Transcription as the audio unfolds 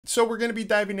So we're going to be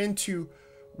diving into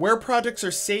where projects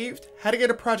are saved, how to get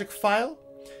a project file.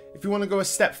 If you want to go a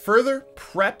step further,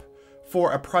 prep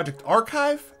for a project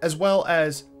archive, as well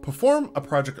as perform a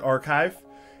project archive.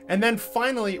 And then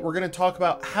finally, we're going to talk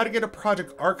about how to get a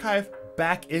project archive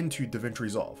back into Davinci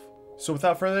Resolve. So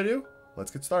without further ado,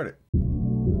 let's get started.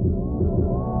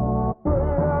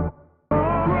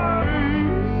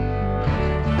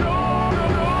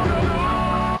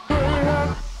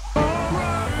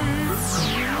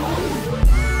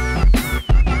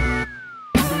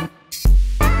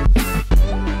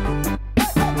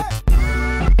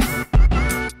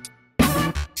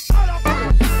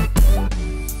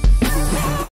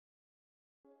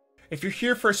 If you're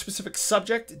here for a specific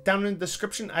subject, down in the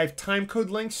description, I have timecode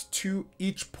links to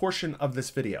each portion of this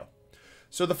video.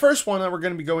 So the first one that we're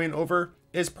going to be going over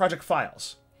is project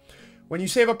files. When you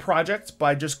save a project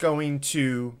by just going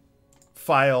to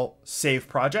File, Save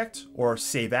Project, or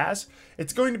Save As,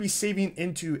 it's going to be saving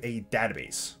into a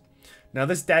database. Now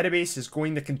this database is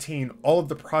going to contain all of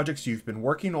the projects you've been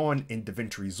working on in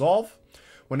Davinci Resolve.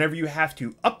 Whenever you have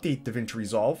to update Davinci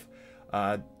Resolve,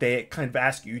 they kind of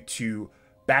ask you to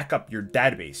back up your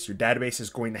database. Your database is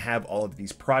going to have all of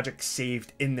these projects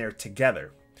saved in there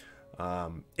together.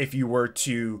 If you were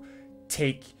to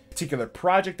take a particular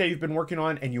project that you've been working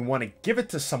on and you want to give it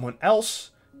to someone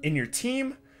else in your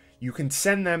team, you can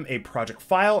send them a project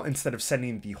file instead of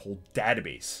sending the whole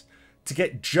database. To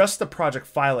get just the project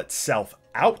file itself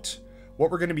out,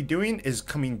 what we're going to be doing is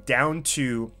coming down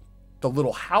to the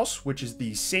little house, which is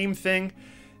the same thing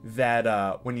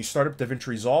that when you start up Davinci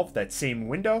Resolve, that same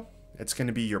window. It's going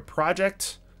to be your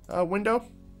project window,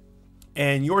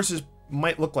 and yours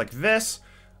might look like this.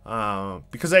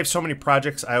 Because I have so many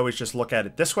projects, I always just look at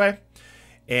it this way.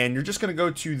 And you're just going to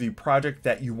go to the project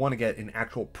that you want to get an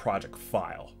actual project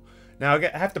file. Now,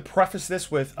 I have to preface this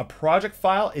with a project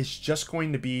file is just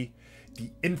going to be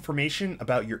the information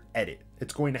about your edit.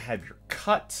 It's going to have your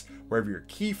cuts, wherever your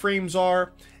keyframes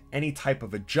are, any type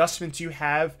of adjustments you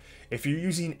have. If you're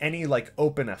using any like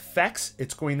open effects,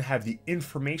 it's going to have the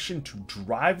information to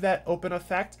drive that open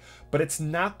effect, but it's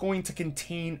not going to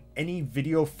contain any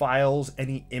video files,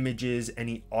 any images,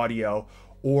 any audio,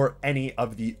 or any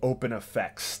of the open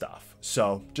effects stuff.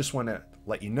 So just want to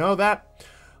let you know that.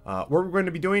 What we're going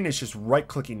to be doing is just right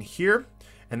clicking here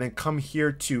and then come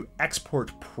here to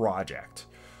export project.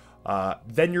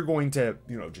 Then you're going to,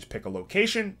 just pick a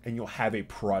location and you'll have a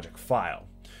project file.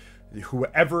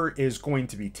 Whoever is going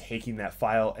to be taking that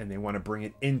file and they want to bring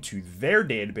it into their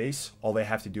database, all they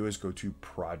have to do is go to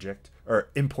project or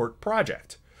import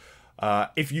project.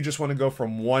 If you just want to go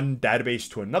from one database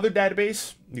to another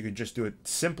database, you can just do it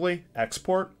simply,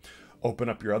 export, open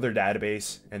up your other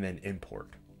database, and then import.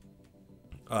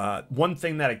 One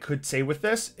thing that I could say with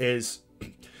this is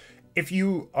if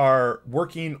you are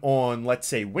working on, let's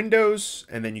say, Windows,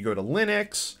 and then you go to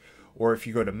Linux, or if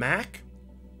you go to Mac,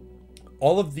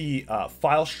 all of the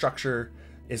file structure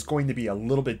is going to be a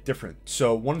little bit different.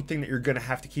 So one thing that you're going to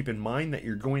have to keep in mind that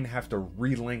you're going to have to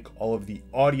relink all of the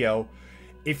audio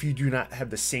if you do not have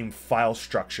the same file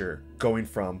structure going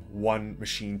from one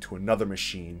machine to another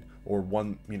machine, or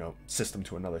one system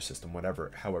to another system,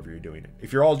 however you're doing it.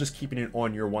 If you're all just keeping it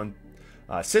on your one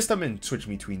system and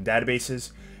switching between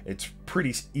databases, it's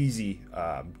pretty easy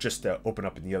just to open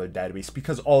up in the other database,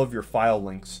 because all of your file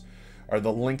links are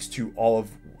the links to all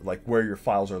of like where your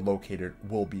files are located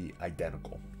will be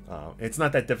identical. It's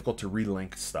not that difficult to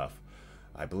relink stuff.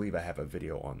 I believe I have a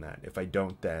video on that. If I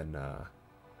don't, then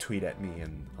tweet at me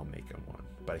and I'll make one,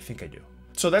 but I think I do.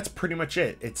 So that's pretty much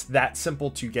it. It's that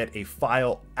simple to get a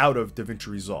file out of Davinci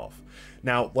Resolve.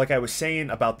 Now, like I was saying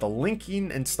about the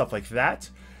linking and stuff like that,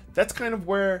 that's kind of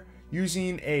where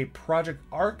using a project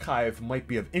archive might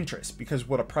be of interest, because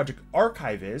what a project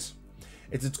archive is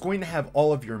it's going to have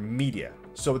all of your media.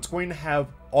 So it's going to have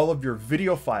all of your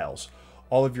video files,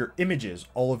 all of your images,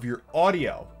 all of your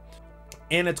audio,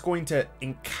 and it's going to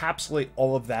encapsulate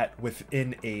all of that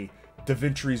within a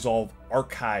Davinci Resolve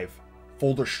archive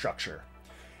folder structure.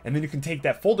 And then you can take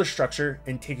that folder structure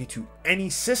and take it to any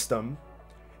system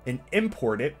and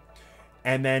import it,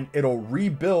 and then it'll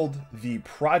rebuild the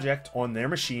project on their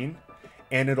machine,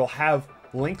 and it'll have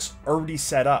links already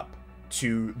set up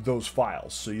to those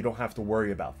files, so you don't have to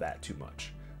worry about that too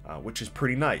much, which is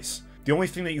pretty nice. The only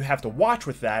thing that you have to watch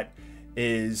with that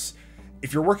is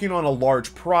if you're working on a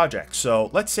large project. So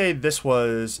let's say this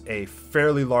was a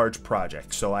fairly large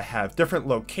project. So I have different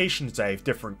locations, I have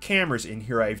different cameras in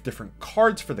here, I have different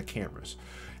cards for the cameras.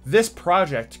 This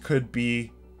project could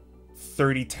be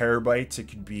 30 terabytes, it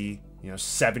could be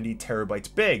 70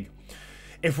 terabytes big.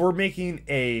 If we're making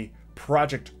a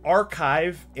project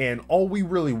archive and all we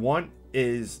really want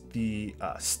is the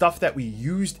stuff that we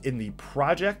used in the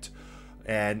project.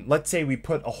 And let's say we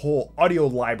put a whole audio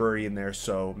library in there.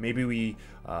 So maybe we,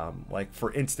 like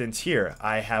for instance here,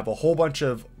 I have a whole bunch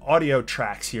of audio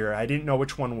tracks here. I didn't know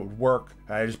which one would work.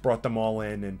 I just brought them all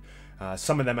in, and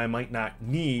some of them I might not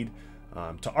need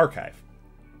to archive.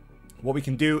 What we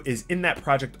can do is in that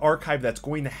project archive that's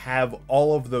going to have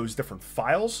all of those different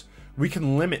files, we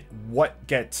can limit what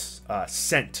gets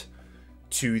sent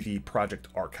to the project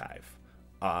archive.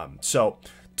 So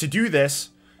to do this,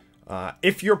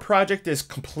 if your project is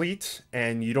complete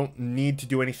and you don't need to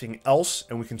do anything else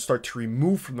and we can start to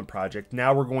remove from the project,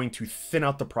 now we're going to thin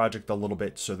out the project a little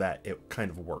bit so that it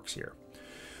kind of works here.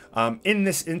 In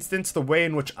this instance, the way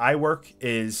in which I work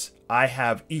is I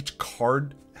have each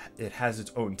card, it has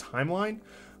its own timeline.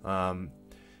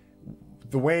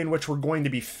 The way in which we're going to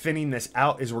be thinning this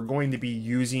out is we're going to be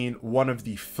using one of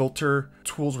the filter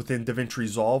tools within Davinci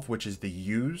Resolve, which is the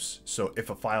use. So if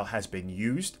a file has been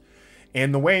used,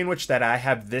 and the way in which that I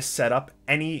have this set up,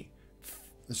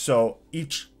 so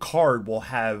each card will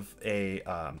have a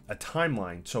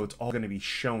timeline, so it's all going to be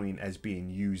showing as being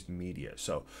used media.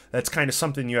 So that's kind of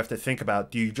something you have to think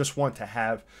about. Do you just want to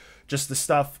have just the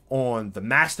stuff on the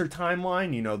master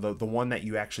timeline, you know, the one that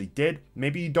you actually did?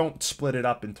 Maybe you don't split it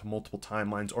up into multiple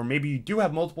timelines, or maybe you do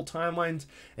have multiple timelines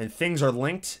and things are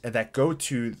linked and that go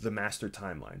to the master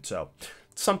timeline. So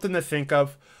it's something to think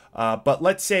of. But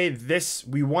let's say this,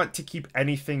 we want to keep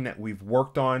anything that we've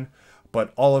worked on,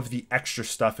 but all of the extra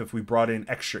stuff, if we brought in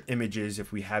extra images,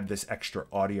 if we have this extra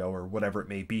audio or whatever it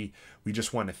may be, we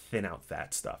just want to thin out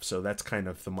that stuff. So that's kind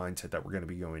of the mindset that we're going to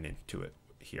be going into it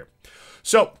here.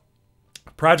 So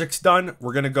project's done.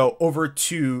 We're going to go over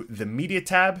to the media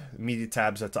tab. Media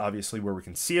tabs, that's obviously where we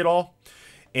can see it all.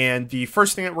 And the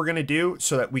first thing that we're going to do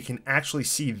so that we can actually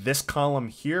see this column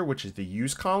here, which is the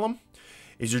use column,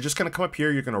 is you're just going to come up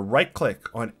here, you're going to right click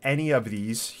on any of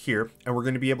these here, and we're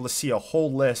going to be able to see a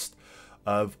whole list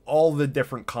of all the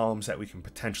different columns that we can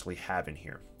potentially have in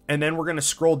here. And then we're going to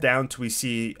scroll down till we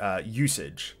see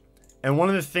usage. And one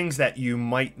of the things that you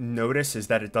might notice is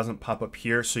that it doesn't pop up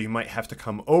here, so you might have to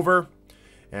come over,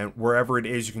 and wherever it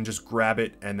is, you can just grab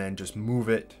it and then just move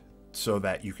it so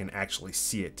that you can actually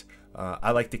see it.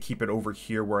 I like to keep it over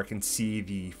here where I can see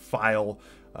the file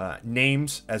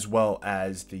names as well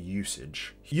as the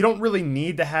usage. You don't really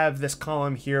need to have this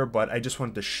column here, but I just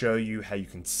wanted to show you how you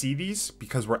can see these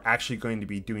because we're actually going to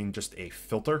be doing just a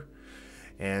filter.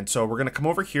 And so we're going to come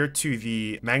over here to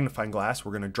the magnifying glass.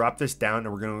 We're going to drop this down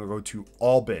and we're going to go to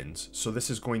all bins. So this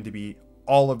is going to be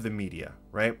all of the media,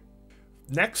 right?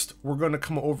 Next, we're going to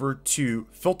come over to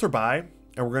filter by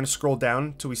and we're going to scroll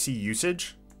down till we see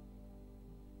usage.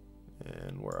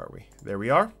 And where are we? There we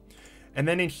are. And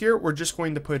then in here, we're just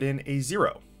going to put in a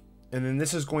 0. And then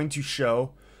this is going to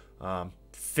show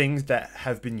things that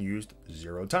have been used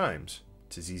 0 times.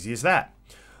 It's as easy as that.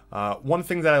 One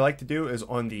thing that I like to do is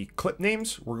on the clip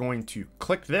names, we're going to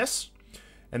click this.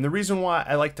 And the reason why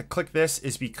I like to click this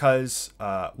is because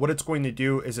what it's going to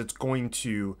do is it's going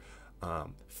to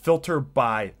filter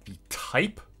by the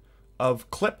type of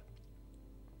clip.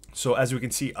 So as we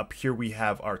can see up here, we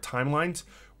have our timelines.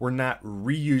 We're not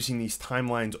reusing these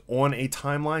timelines on a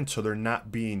timeline, so they're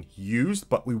not being used,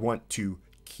 but we want to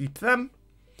keep them.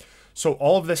 So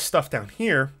all of this stuff down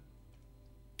here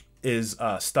is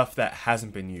stuff that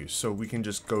hasn't been used. So we can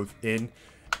just go in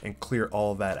and clear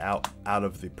all of that out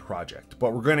of the project.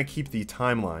 But we're going to keep the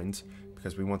timelines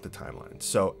because we want the timelines.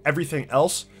 So everything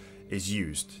else is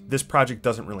used. This project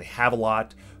doesn't really have a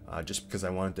lot, just because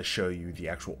I wanted to show you the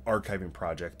actual archiving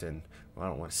project, and I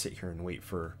don't want to sit here and wait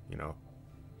for, you know,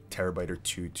 terabyte or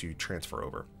two to transfer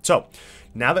over. So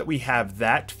now that we have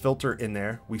that filter in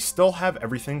there, we still have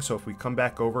everything. So if we come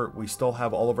back over, we still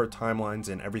have all of our timelines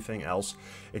and everything else.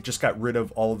 It just got rid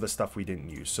of all of the stuff we didn't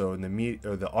use. So in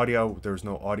the audio, there was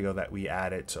no audio that we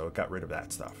added, so it got rid of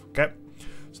that stuff. Okay,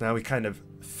 so now we kind of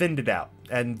thinned it out,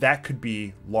 and that could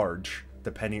be large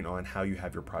depending on how you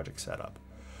have your project set up.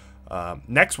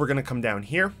 Next, we're going to come down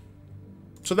here.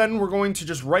 So then we're going to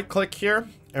just right click here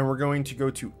and we're going to go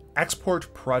to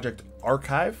export project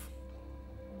archive,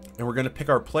 and we're going to pick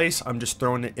our place. I'm just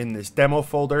throwing it in this demo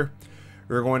folder.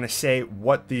 We're going to say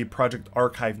what the project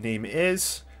archive name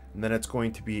is, and then it's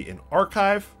going to be an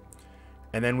archive,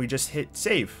 and then we just hit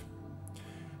save.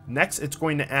 Next, it's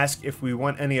going to ask if we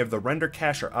want any of the render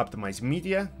cache or optimized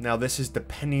media. Now this is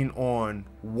depending on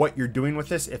what you're doing with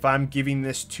this. If I'm giving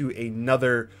this to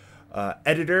another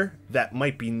editor, that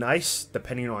might be nice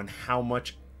depending on how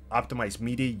much optimized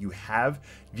media you have.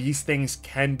 These things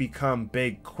can become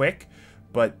big quick,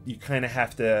 but you kind of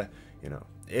have to, you know,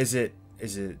 is it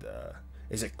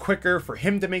Is it quicker for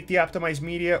him to make the optimized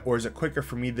media, or is it quicker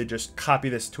for me to just copy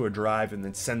this to a drive and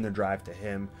then send the drive to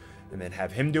him and then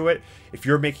have him do it? If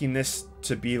you're making this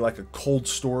to be like a cold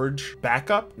storage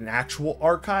backup, an actual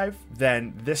archive,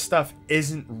 then this stuff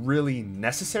isn't really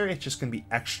necessary. It's just going to be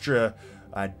extra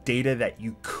data that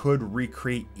you could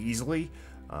recreate easily.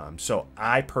 So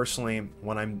I personally,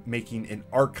 when I'm making an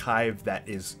archive that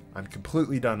is, I'm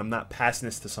completely done, I'm not passing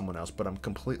this to someone else, but I'm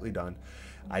completely done,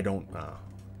 I don't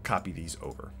copy these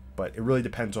over. But it really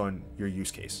depends on your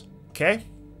use case. Okay?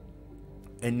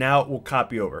 And now it will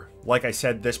copy over. Like I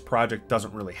said, this project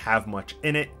doesn't really have much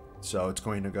in it, so it's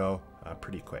going to go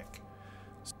pretty quick.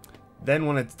 Then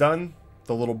when it's done,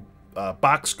 the little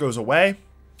box goes away.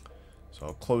 So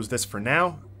I'll close this for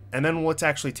now, and then let's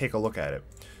actually take a look at it.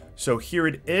 So here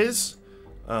it is,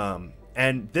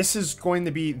 and this is going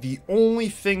to be the only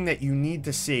thing that you need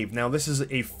to save. Now this is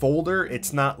a folder.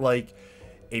 It's not like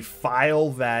a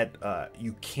file that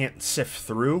you can't sift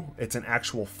through. It's an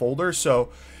actual folder.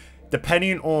 So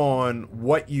depending on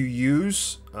what you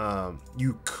use,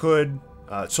 you could,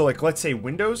 so like let's say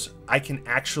Windows, I can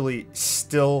actually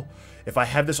still, if I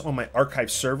have this on my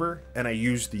archive server and I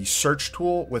use the search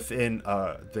tool within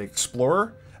the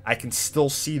Explorer, I can still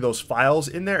see those files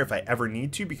in there if I ever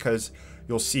need to, because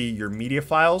you'll see your media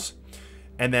files,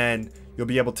 and then you'll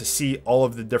be able to see all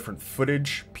of the different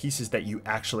footage pieces that you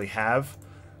actually have.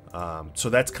 So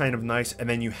that's kind of nice. And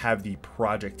then you have the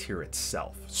project here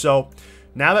itself. So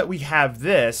now that we have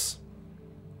this,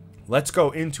 let's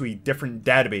go into a different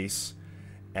database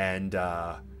and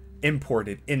import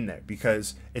it in there,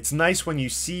 because it's nice when you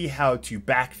see how to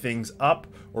back things up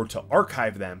or to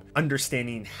archive them.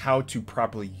 Understanding how to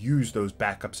properly use those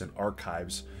backups and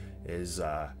archives is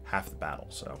half the battle.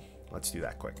 So let's do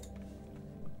that quick.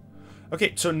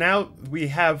 Okay, so now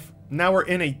we're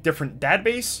in a different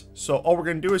database. So all we're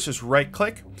going to do is just right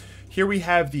click. Here we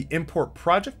have the import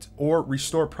project or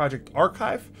restore project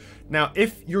archive. Now,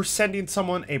 if you're sending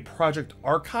someone a project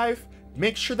archive,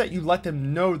 make sure that you let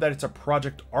them know that it's a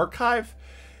project archive,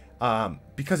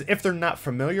 because if they're not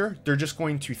familiar, they're just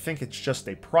going to think it's just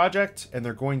a project and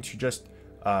they're going to just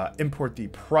import the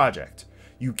project.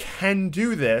 You can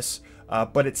do this,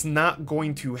 but it's not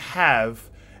going to have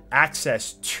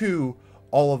access to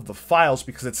all of the files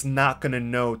because it's not going to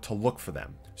know to look for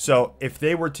them. So if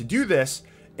they were to do this,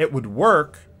 it would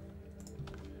work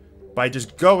by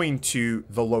just going to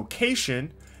the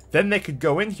location. Then they could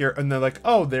go in here and they're like,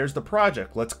 oh, there's the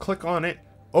project. Let's click on it,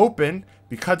 open.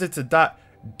 Because it's a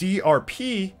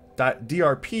 .drp,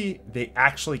 they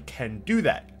actually can do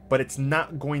that, but it's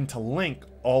not going to link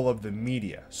all of the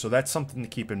media. So that's something to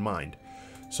keep in mind.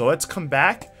 So let's come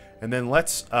back and then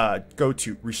let's go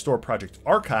to restore project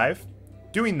archive.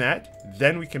 Doing that,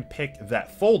 then we can pick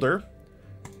that folder,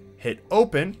 hit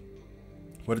open.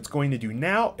 What it's going to do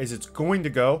now is it's going to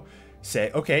go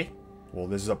say, okay, well,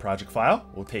 this is a project file.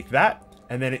 We'll take that.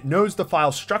 And then it knows the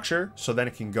file structure, so then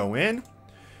it can go in.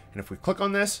 And if we click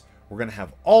on this, we're going to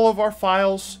have all of our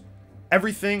files.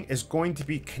 Everything is going to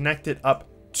be connected up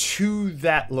to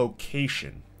that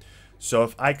location. So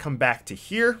if I come back to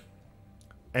here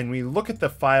and we look at the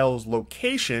file's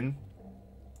location,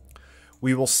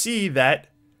 we will see that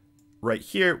right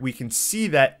here, we can see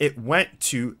that it went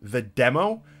to the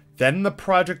demo, then the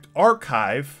project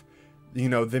archive, you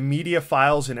know, the media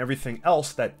files and everything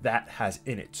else that has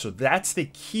in it. So that's the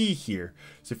key here.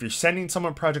 So if you're sending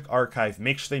someone project archive,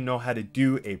 make sure they know how to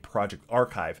do a project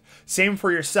archive. Same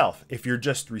for yourself. If you're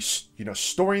just,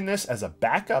 storing this as a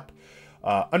backup,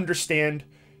 understand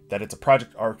that it's a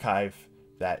project archive,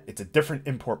 that it's a different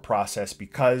import process,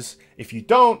 because if you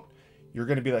don't, you're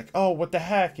going to be like, oh, what the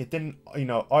heck? It didn't,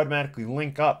 automatically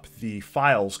link up the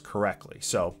files correctly.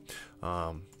 So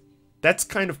that's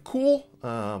kind of cool.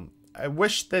 I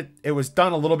wish that it was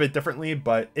done a little bit differently,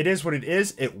 but it is what it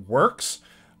is. It works.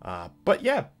 But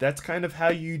yeah, that's kind of how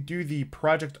you do the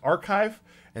project archive,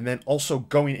 and then also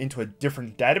going into a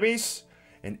different database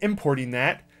and importing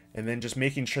that, and then just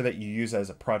making sure that you use it as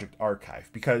a project archive.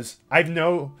 Because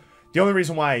the only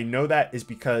reason why I know that is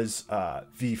because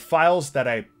the files that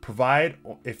I provide,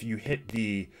 if you hit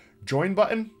the join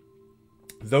button,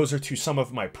 those are to some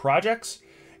of my projects.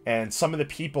 And some of the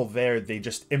people there, they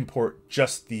just import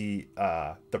just the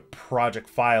project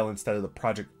file instead of the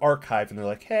project archive. And they're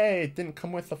like, hey, it didn't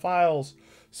come with the files.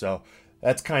 So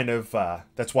that's kind of,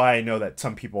 that's why I know that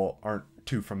some people aren't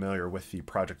too familiar with the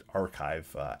project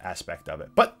archive aspect of it.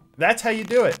 But that's how you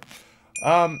do it.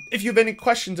 If you have any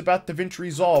questions about Davinci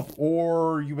Resolve,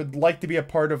 or you would like to be a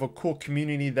part of a cool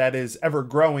community that is ever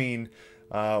growing,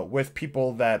 with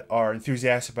people that are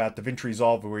enthusiastic about Davinci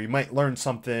Resolve, where you might learn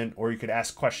something, or you could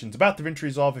ask questions about Davinci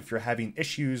Resolve if you're having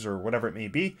issues or whatever it may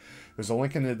be. There's a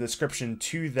link in the description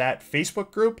to that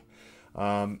Facebook group.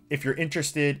 If you're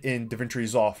interested in Davinci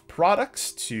Resolve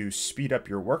products to speed up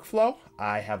your workflow,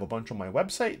 I have a bunch on my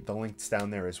website. The link's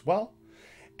down there as well.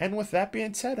 And with that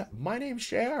being said, my name's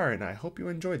JR, and I hope you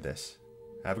enjoyed this.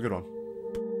 Have a good one.